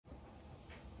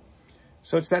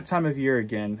So it's that time of year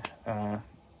again.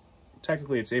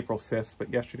 Technically it's April 5th,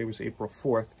 but yesterday was April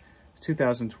 4th,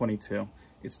 2022.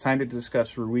 It's time to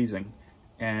discuss Ruizing,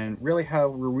 and really how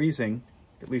Ruizing,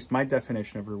 at least my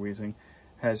definition of Ruizing,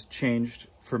 has changed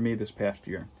for me this past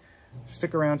year.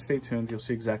 Stick around, stay tuned, you'll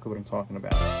see exactly what I'm talking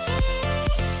about.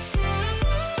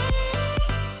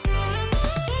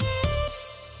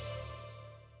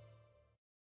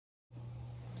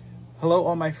 Hello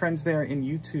all my friends there in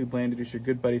YouTube land, it is your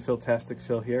good buddy Philtastic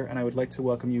Phil here, and I would like to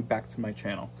welcome you back to my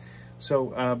channel.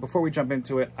 So before we jump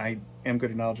into it, I am going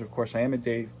to acknowledge, of course, I am a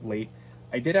day late.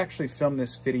 I did actually film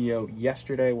this video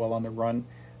yesterday while on the run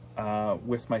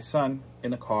with my son in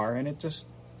the car, and it just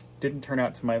didn't turn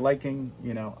out to my liking.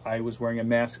 You know, I was wearing a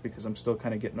mask because I'm still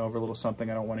kind of getting over a little something.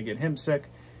 I don't want to get him sick.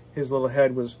 His little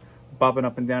head was bobbing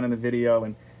up and down in the video,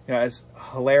 and you know, as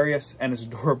hilarious and as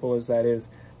adorable as that is,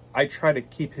 I try to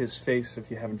keep his face,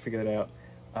 if you haven't figured it out,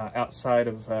 out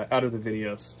of the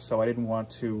videos. So I didn't want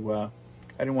to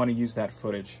use that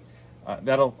footage.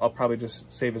 I'll probably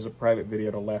just save as a private video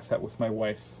to laugh at with my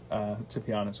wife, to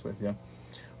be honest with you.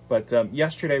 But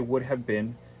yesterday would have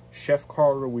been Chef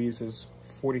Carl Ruiz's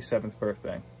 47th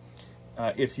birthday.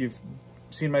 If you've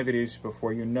seen my videos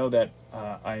before, you know that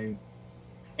I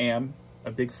am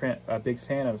a big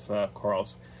fan of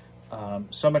Carl's.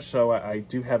 So much so, I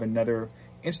do have another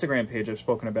Instagram page I've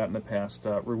spoken about in the past,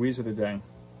 Ruiz of the Day,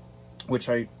 which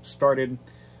I started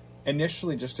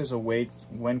initially just as a way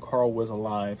when Carl was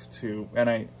alive to, and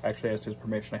I actually asked his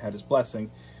permission, I had his blessing,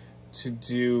 to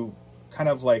do kind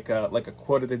of like a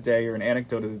quote of the day or an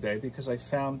anecdote of the day, because I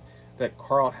found that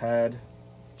Carl had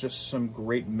just some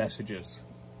great messages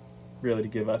really to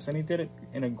give us, and he did it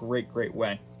in a great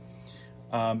way.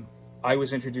 I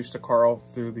was introduced to Carl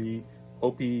through the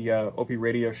Opie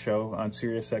radio show on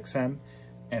Sirius XM,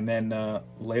 and then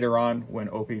later on when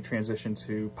Opie transitioned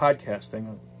to podcasting,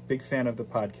 a big fan of the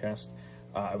podcast.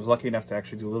 I was lucky enough to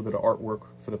actually do a little bit of artwork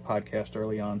for the podcast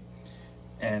early on,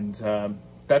 and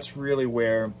that's really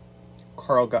where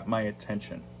Carl got my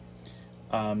attention.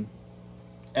 And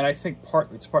I think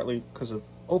it's partly because of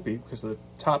Opie, because the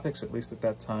topics, at least at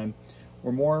that time,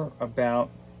 were more about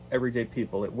everyday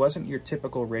people. It wasn't your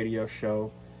typical radio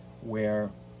show where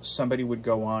somebody would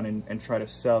go on and try to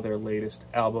sell their latest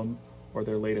album or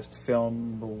their latest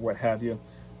film or what have you.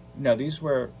 No, these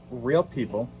were real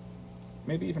people,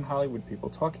 maybe even Hollywood people,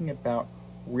 talking about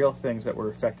real things that were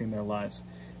affecting their lives.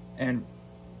 And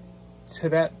to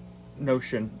that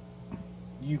notion,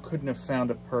 you couldn't have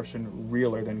found a person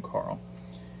realer than Carl.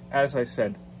 As I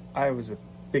said, I was a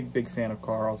big fan of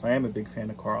Carl's. I am a big fan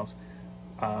of Carl's.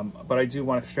 But I do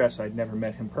want to stress, I'd never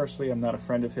met him personally. I'm not a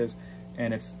friend of his.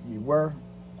 And if you were,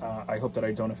 I hope that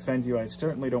I don't offend you. I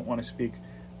certainly don't want to speak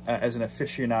as an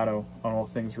aficionado on all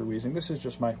things Ruizing. This is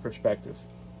just my perspective.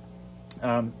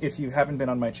 If you haven't been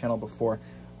on my channel before,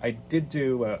 I did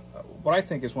do what I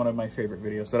think is one of my favorite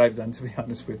videos that I've done, to be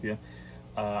honest with you,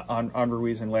 on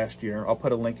Ruizing last year. I'll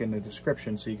put a link in the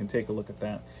description so you can take a look at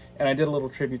that. And I did a little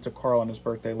tribute to Carl on his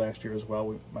birthday last year as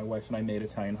well. My wife and I made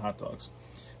Italian hot dogs.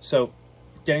 So,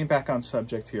 getting back on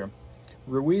subject here,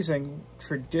 Ruizing,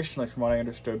 traditionally, from what I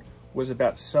understood, was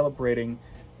about celebrating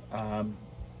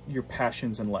your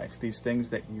passions in life, these things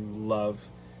that you love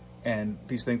and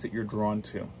these things that you're drawn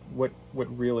to, what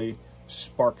really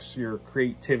sparks your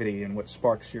creativity and what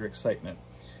sparks your excitement.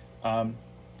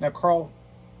 Now Carl,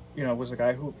 you know, was a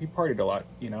guy who, he partied a lot,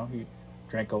 you know, he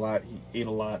drank a lot, he ate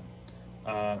a lot,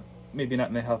 maybe not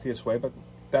in the healthiest way, but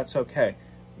that's okay.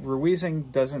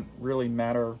 Ruizing doesn't really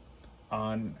matter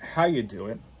on how you do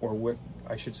it, or with,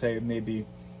 I should say, maybe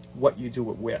what you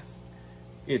do it with.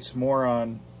 It's more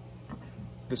on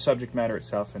the subject matter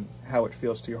itself and how it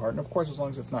feels to your heart, and of course, as long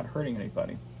as it's not hurting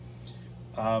anybody.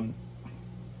 I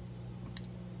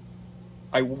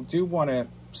do want to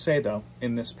say, though,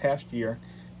 in this past year,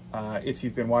 if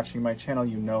you've been watching my channel,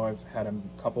 you know I've had a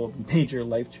couple of major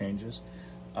life changes.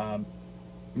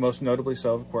 Most notably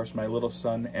so, of course, my little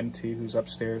son, MT, who's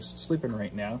upstairs sleeping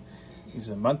right now. He's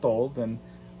a month old, and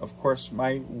of course,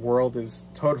 my world is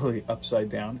totally upside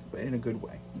down, but in a good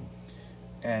way.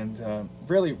 And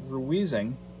really,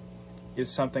 Ruizing is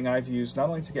something I've used not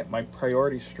only to get my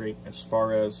priorities straight as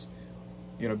far as,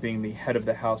 you know, being the head of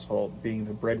the household, being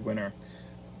the breadwinner,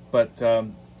 but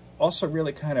also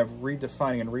really kind of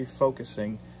redefining and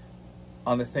refocusing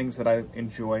on the things that I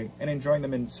enjoy, and enjoying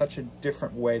them in such a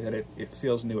different way that it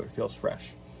feels new, it feels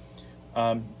fresh.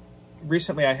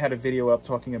 Recently, I had a video up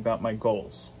talking about my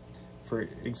goals, for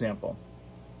example,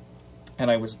 and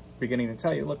I was beginning to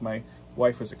tell you, look, my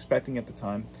wife was expecting at the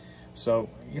time, so,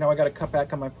 you know, I got to cut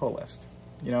back on my pull list.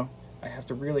 You know, I have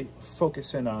to really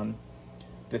focus in on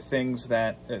the things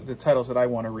that, the titles that I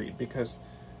want to read, because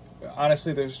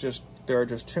honestly, there are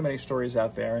just too many stories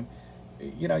out there, and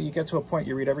you know, you get to a point,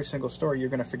 you read every single story, you're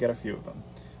going to forget a few of them.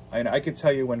 I could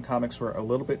tell you when comics were a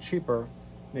little bit cheaper,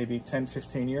 maybe 10,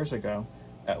 15 years ago,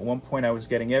 at one point I was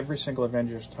getting every single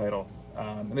Avengers title.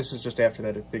 And this is just after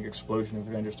that big explosion of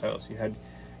Avengers titles. You had,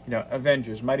 you know,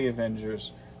 Avengers, Mighty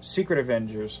Avengers, Secret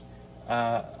Avengers.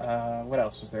 What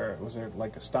else was there? Was there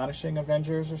like Astonishing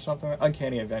Avengers or something?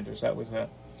 Uncanny Avengers, that was it.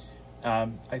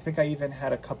 I think I even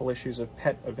had a couple issues of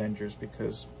Pet Avengers,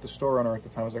 because the store owner at the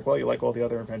time was like, well, you like all the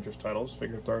other Avengers titles,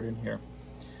 figure throw it in here.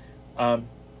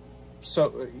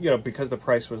 So, you know, because the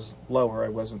price was lower, I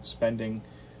wasn't spending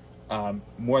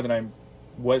more than I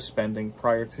was spending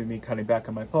prior to me cutting back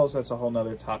on my pulls. That's a whole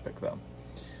nother topic, though.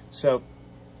 So,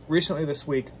 recently this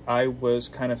week, I was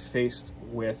kind of faced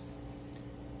with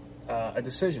a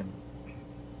decision.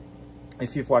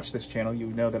 If you've watched this channel, you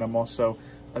know that I'm also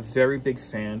a very big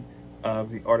fan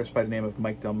of the artist by the name of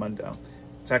Mike Del Mundo.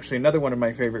 It's actually another one of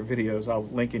my favorite videos. I'll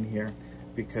link in here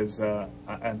because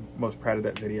I'm most proud of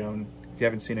that video, and if you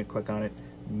haven't seen it, click on it.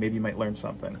 Maybe you might learn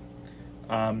something.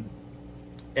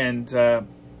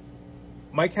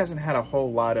 Mike hasn't had a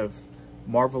whole lot of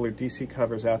Marvel or DC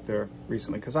covers out there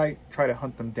recently, because I try to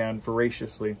hunt them down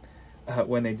voraciously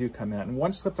when they do come out. And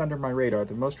one slipped under my radar.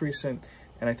 The most recent,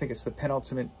 and I think it's the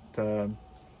penultimate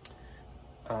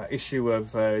issue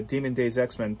of Demon Days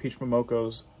X-Men, Peach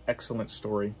Momoko's excellent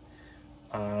story,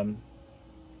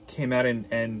 came out,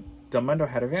 and Del Mundo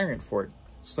had a variant for it.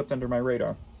 Slipped under my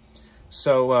radar.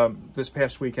 So this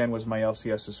past weekend was my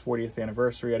LCS's 40th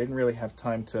anniversary. I didn't really have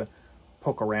time to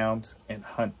poke around and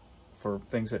hunt for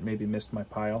things that maybe missed my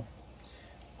pile.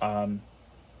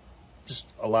 Just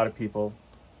a lot of people,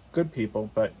 good people,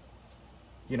 but,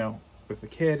 you know, with the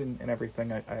kid and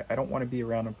everything, I don't want to be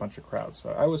around a bunch of crowds.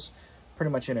 So I was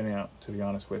pretty much in and out, to be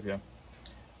honest with you.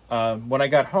 When I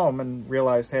got home and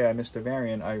realized, hey, I missed a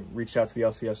variant, I reached out to the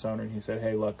LCS owner, and he said,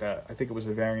 hey, look, I think it was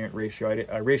a variant ratio,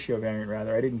 a ratio variant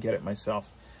rather. I didn't get it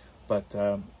myself, but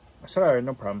I said, all right,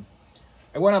 no problem.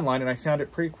 I went online and I found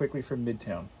it pretty quickly from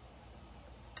Midtown.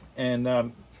 And,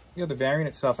 you know, the variant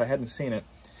itself, I hadn't seen it.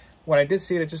 When I did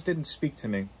see it, it just didn't speak to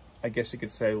me, I guess you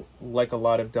could say, like a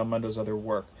lot of Del Mundo's other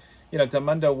work. You know, Del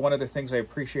Mundo, one of the things I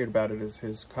appreciate about it is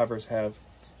his covers have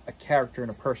a character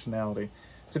and a personality.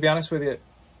 To be honest with you,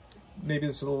 maybe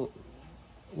this is a little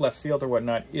left field or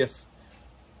whatnot, if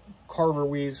Carl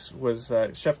Ruiz was,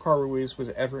 Chef Carl Ruiz was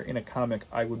ever in a comic,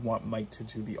 I would want Mike to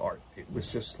do the art. It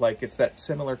was just like, it's that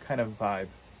similar kind of vibe.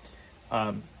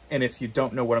 And if you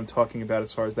don't know what I'm talking about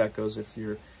as far as that goes, if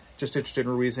you're just interested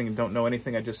in Ruizing and don't know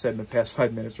anything I just said in the past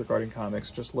 5 minutes regarding comics,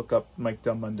 just look up Mike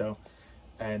Del Mundo,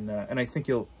 and I think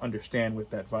you'll understand what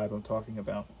that vibe I'm talking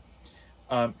about.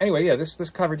 Anyway, yeah, this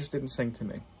cover just didn't sing to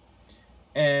me.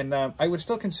 And I was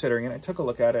still considering it. I took a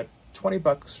look at it.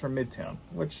 $20 from Midtown,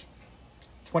 which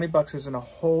 $20 isn't a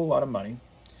whole lot of money.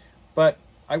 But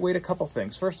I weighed a couple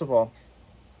things. First of all,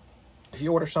 if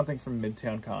you order something from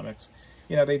Midtown Comics,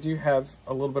 you know, they do have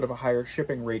a little bit of a higher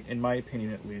shipping rate, in my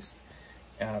opinion at least.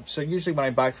 So usually when I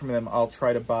buy from them, I'll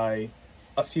try to buy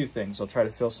a few things. I'll try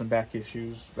to fill some back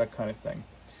issues, that kind of thing.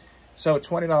 So a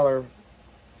 $20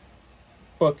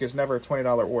 book is never a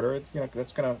 $20 order. You know,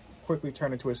 that's going to quickly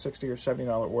turn into a $60 or $70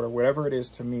 order, whatever it is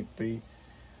to meet the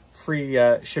free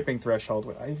shipping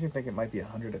threshold. I even think it might be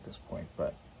 $100 at this point,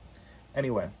 but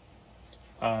anyway.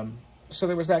 So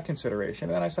there was that consideration.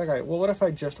 And then I said, all right, well, what if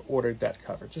I just ordered that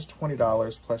cover? Just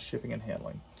 $20 plus shipping and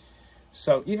handling.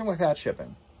 So even without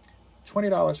shipping,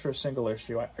 $20 for a single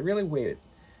issue, I really waited.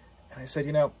 And I said,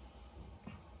 you know,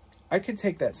 I could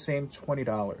take that same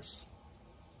 $20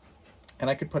 and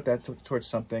I could put that towards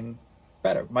something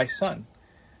better. My son,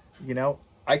 you know,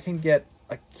 I can get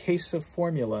a case of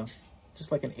formula,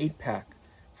 just like an 8-pack,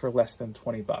 for less than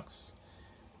 $20.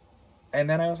 And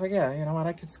then I was like, yeah, you know what,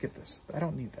 I could skip this. I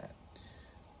don't need that.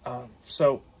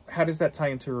 So how does that tie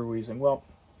into Ruizing? Well,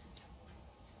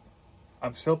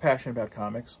 I'm still passionate about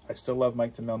comics. I still love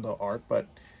Mike Del Mundo art, but,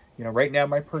 you know, right now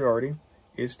my priority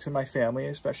is to my family,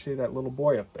 especially that little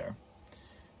boy up there.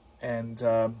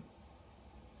 And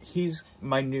he's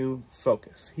my new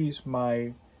focus. He's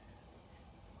my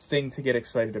thing to get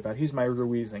excited about. He's my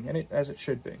Ruizing, and as it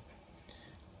should be.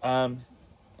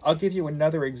 I'll give you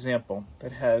another example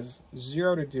that has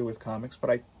zero to do with comics, but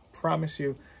I promise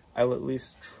you I'll at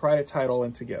least try to tie it all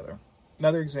in together.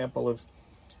 Another example of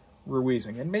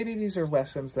Ruizing. And maybe these are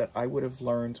lessons that I would have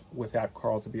learned without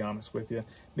Carl, to be honest with you.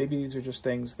 Maybe these are just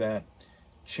things that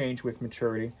change with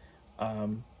maturity.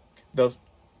 Though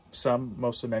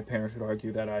most of my parents would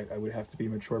argue that I would have to be a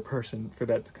mature person for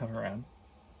that to come around.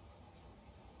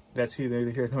 That's neither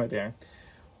here nor there.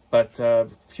 But a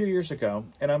few years ago,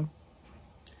 and I'm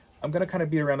going to kind of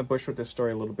beat around the bush with this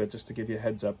story a little bit just to give you a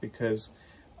heads up, because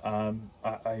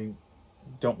I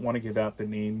don't want to give out the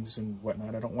names and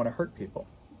whatnot. I don't want to hurt people.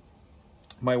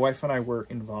 My wife and I were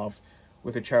involved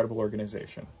with a charitable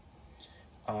organization.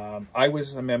 I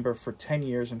was a member for 10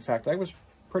 years. In fact, I was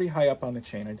pretty high up on the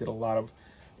chain. I did a lot of,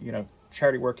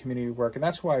 charity work, community work, and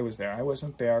that's why I was there. I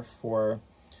wasn't there for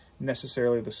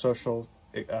necessarily the social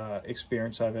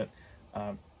experience of it.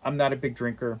 I'm not a big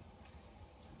drinker.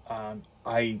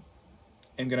 I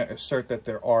am going to assert that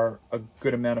there are a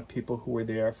good amount of people who were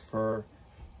there for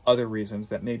other reasons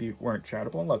that maybe weren't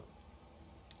charitable. And look,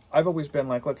 I've always been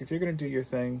like, look, if you're going to do your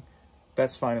thing,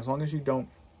 that's fine, as long as you don't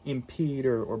impede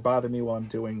or bother me while I'm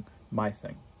doing my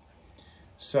thing.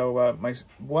 So my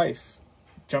wife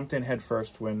jumped in head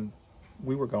first when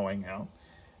we were going out,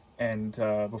 and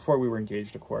before we were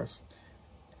engaged, of course.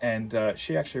 And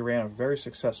she actually ran a very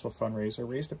successful fundraiser,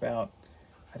 raised about,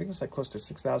 I think it was like close to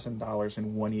 $6,000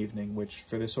 in one evening, which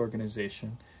for this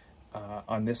organization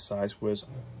on this size was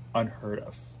unheard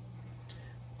of.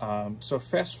 So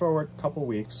fast forward a couple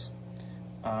weeks,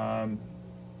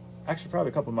 actually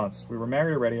probably a couple months. We were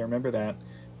married already, I remember that.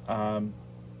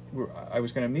 I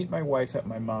was going to meet my wife at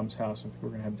my mom's house. I think we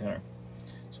were going to have dinner.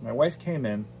 So my wife came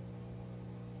in,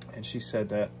 and she said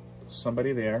that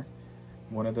somebody there,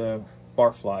 one of the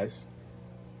barflies,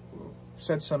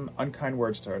 said some unkind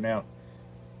words to her. Now,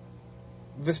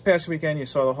 this past weekend, you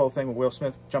saw the whole thing with Will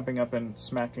Smith jumping up and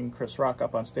smacking Chris Rock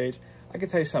up on stage. I can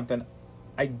tell you something.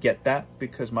 I get that,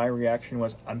 because my reaction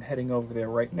was, I'm heading over there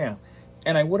right now.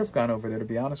 And I would have gone over there, to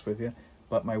be honest with you,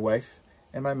 but my wife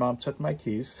and my mom took my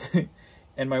keys,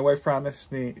 and my wife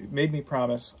made me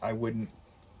promise I wouldn't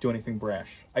do anything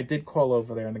brash. I did call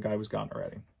over there, and the guy was gone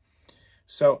already.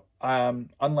 So,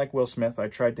 unlike Will Smith, I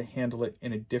tried to handle it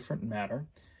in a different manner,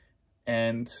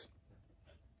 and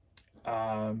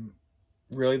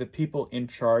really the people in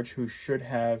charge, who should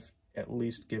have at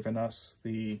least given us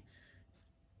the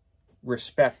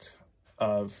respect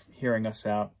of hearing us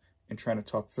out and trying to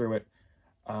talk through it,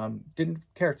 didn't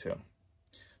care to.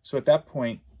 So at that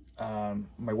point,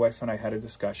 my wife and I had a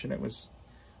discussion. It was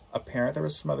apparent, there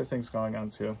was some other things going on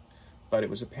too, but it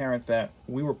was apparent that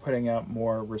we were putting out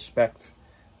more respect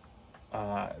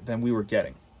than we were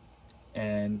getting.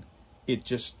 And it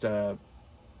just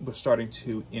was starting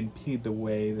to impede the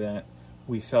way that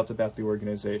we felt about the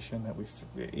organization, that we,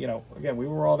 again, we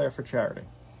were all there for charity.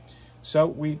 So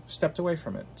we stepped away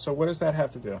from it. So what does that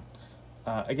have to do?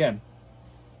 Again,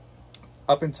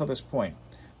 up until this point,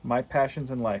 my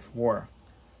passions in life were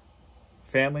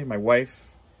family, my wife,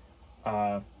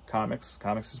 comics.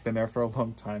 Comics has been there for a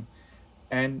long time,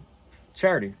 and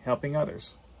charity, helping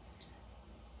others.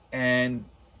 And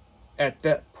at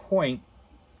that point,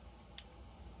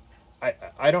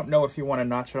 I don't know if you want to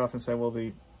notch it off and say, well,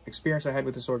 the experience I had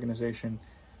with this organization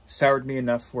soured me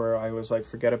enough where I was like,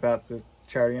 forget about the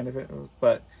charity end of it.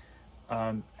 But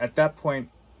at that point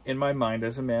in my mind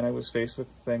as a man, I was faced with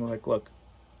the thing like, look,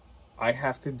 I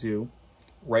have to do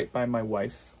right by my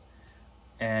wife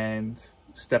and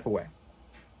step away.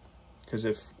 Because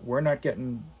if we're not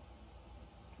getting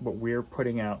what we're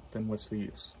putting out, then what's the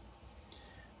use?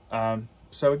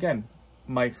 So again,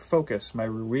 my focus, my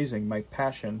Ruizing, my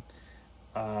passion,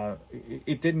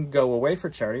 it didn't go away for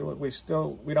charity. Look,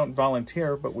 we don't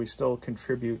volunteer, but we still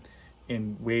contribute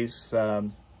in ways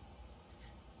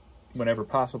whenever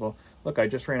possible. Look, I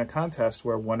just ran a contest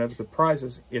where one of the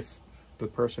prizes, if the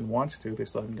person wants to, they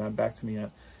still haven't gotten back to me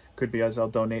yet, could be as I'll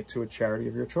donate to a charity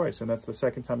of your choice. And that's the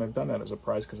second time I've done that as a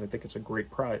prize, because I think it's a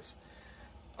great prize.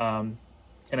 And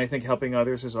I think helping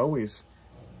others is always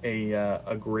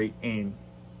a great aim.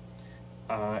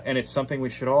 And it's something we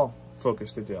should all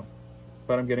focus to do.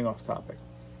 But I'm getting off topic.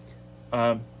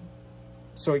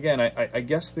 So again, I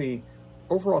guess the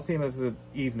overall theme of the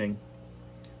evening,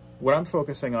 what I'm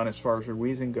focusing on as far as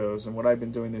Ruizing goes, and what I've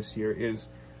been doing this year is,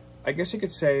 I guess you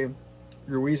could say,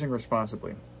 Ruizing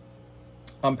responsibly.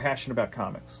 I'm passionate about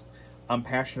comics. I'm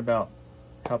passionate about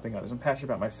helping others. I'm passionate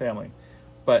about my family.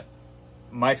 But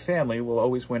my family will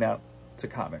always win out to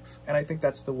comics. And I think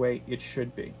that's the way it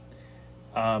should be.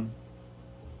 At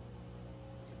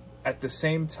the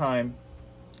same time,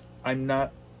 I'm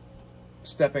not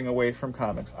stepping away from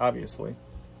comics, obviously.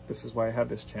 This is why I have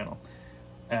this channel.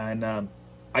 And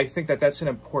I think that that's an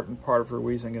important part of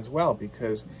Ruizing as well,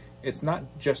 because it's not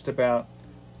just about,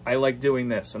 I like doing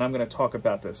this and I'm going to talk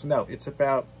about this. No, it's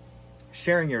about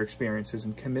sharing your experiences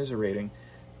and commiserating.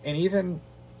 And even,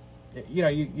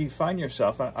 you find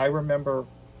yourself, I remember,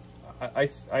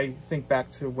 I think back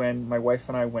to when my wife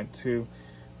and I went to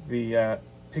the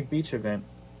Pig Beach event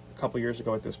a couple years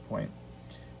ago at this point.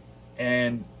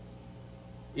 And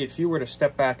if you were to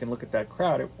step back and look at that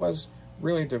crowd, it was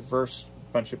really a diverse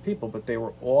bunch of people, but they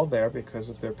were all there because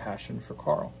of their passion for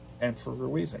Carl and for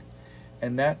Ruizing.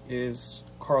 And that is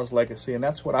Carl's legacy, and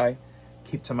that's what I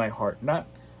keep to my heart. Not,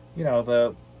 you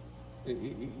know,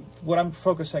 what I'm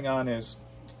focusing on is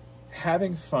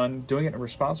having fun, doing it in a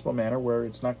responsible manner where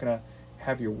it's not going to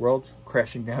have your world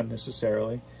crashing down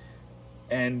necessarily,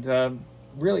 and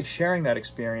really sharing that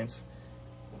experience.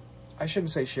 I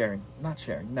shouldn't say sharing, not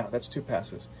sharing. No, that's too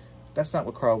passive. That's not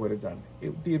what Carl would have done. It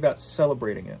would be about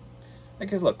celebrating it.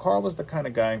 Because look, Carl was the kind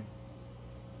of guy,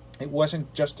 it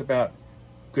wasn't just about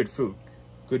good food,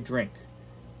 good drink,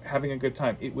 having a good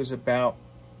time. It was about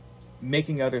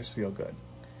making others feel good.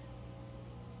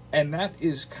 And that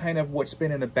is kind of what's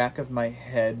been in the back of my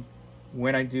head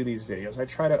when I do these videos. I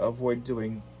try to avoid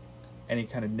doing any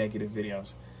kind of negative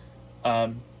videos.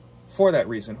 For that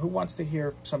reason, who wants to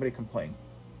hear somebody complain?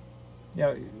 You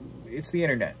know, it's the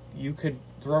internet. You could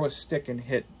throw a stick and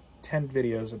hit 10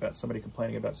 videos about somebody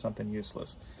complaining about something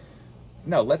useless.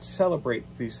 No, let's celebrate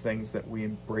these things that we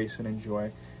embrace and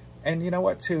enjoy. And you know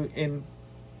what, too, in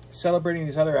celebrating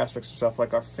these other aspects of stuff,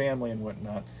 like our family and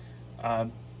whatnot,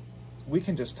 we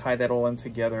can just tie that all in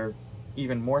together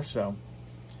even more so.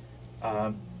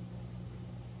 I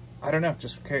don't know,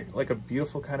 just like a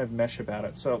beautiful kind of mesh about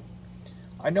it. So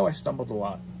I know I stumbled a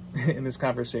lot in this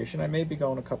conversation. I may be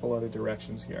going a couple other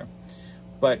directions here,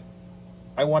 but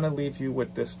I want to leave you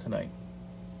with this tonight.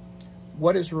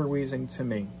 What is Ruizing to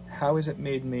me? How has it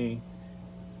made me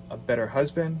a better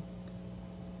husband,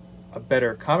 a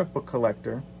better comic book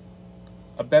collector,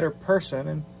 a better person,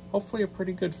 and hopefully a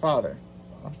pretty good father?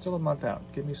 I'm still a month out.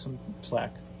 Give me some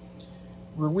slack.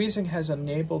 Ruizing has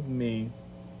enabled me,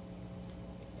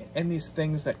 and these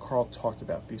things that Carl talked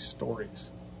about, these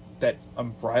stories, that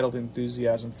unbridled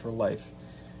enthusiasm for life,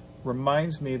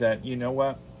 reminds me that, you know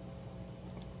what,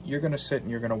 you're going to sit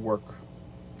and you're going to work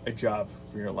a job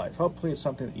for your life. Hopefully it's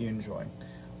something that you enjoy.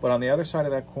 But on the other side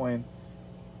of that coin,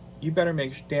 you better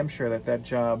make damn sure that that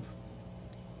job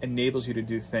enables you to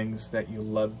do things that you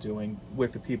love doing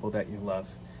with the people that you love,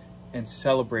 and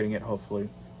celebrating it, hopefully,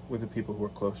 with the people who are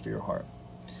close to your heart.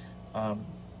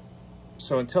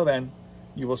 So until then,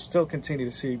 you will still continue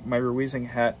to see my Ruizing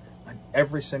hat on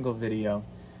every single video.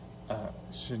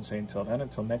 Shouldn't say until then,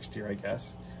 until next year, I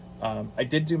guess. I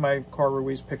did do my Carl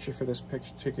Ruiz picture for this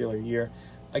particular year.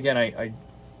 Again, I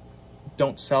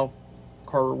don't sell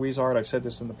Carl Ruiz art. I've said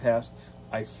this in the past.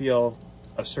 I feel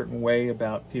a certain way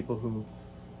about people who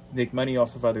make money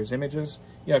off of others' images.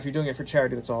 You know, if you're doing it for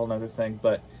charity, that's a whole other thing.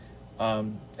 But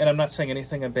and I'm not saying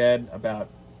anything bad about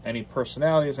any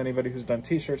personalities, anybody who's done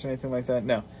t-shirts, anything like that.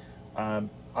 No.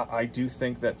 I do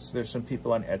think that there's some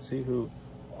people on Etsy who,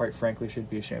 quite frankly, should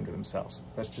be ashamed of themselves.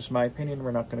 That's just my opinion.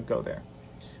 We're not going to go there.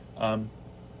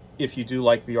 If you do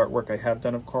like the artwork I have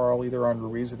done of Carl, either on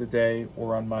Ruiz of the Day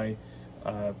or on my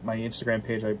my Instagram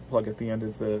page I plug at the end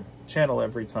of the channel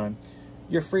every time,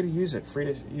 you're free to use it. Free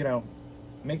to, you know,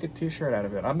 make a t-shirt out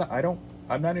of it. I'm not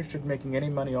interested in making any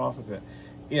money off of it.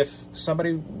 If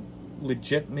somebody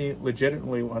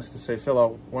legitimately wants to say, Phil, I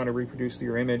want to reproduce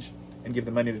your image and give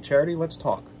the money to charity, let's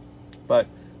talk. But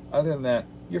other than that,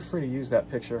 you're free to use that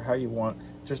picture how you want.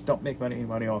 Just don't make any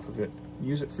money off of it.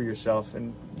 Use it for yourself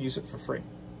and use it for free.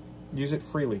 Use it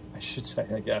freely, I should say,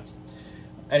 I guess.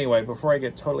 Anyway, before I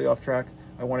get totally off track,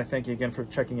 I want to thank you again for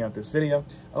checking out this video.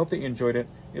 I hope that you enjoyed it.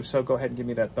 If so, go ahead and give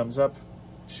me that thumbs up.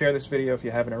 Share this video if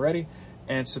you haven't already.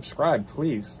 And subscribe,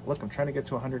 please. Look, I'm trying to get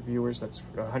to 100 viewers. That's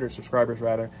 100 subscribers,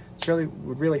 rather. It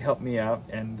would really help me out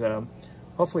and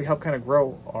hopefully help kind of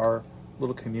grow our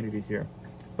little community here.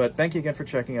 But thank you again for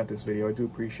checking out this video. I do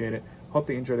appreciate it. Hope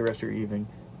that you enjoy the rest of your evening.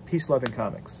 Peace, love, and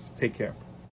comics. Take care.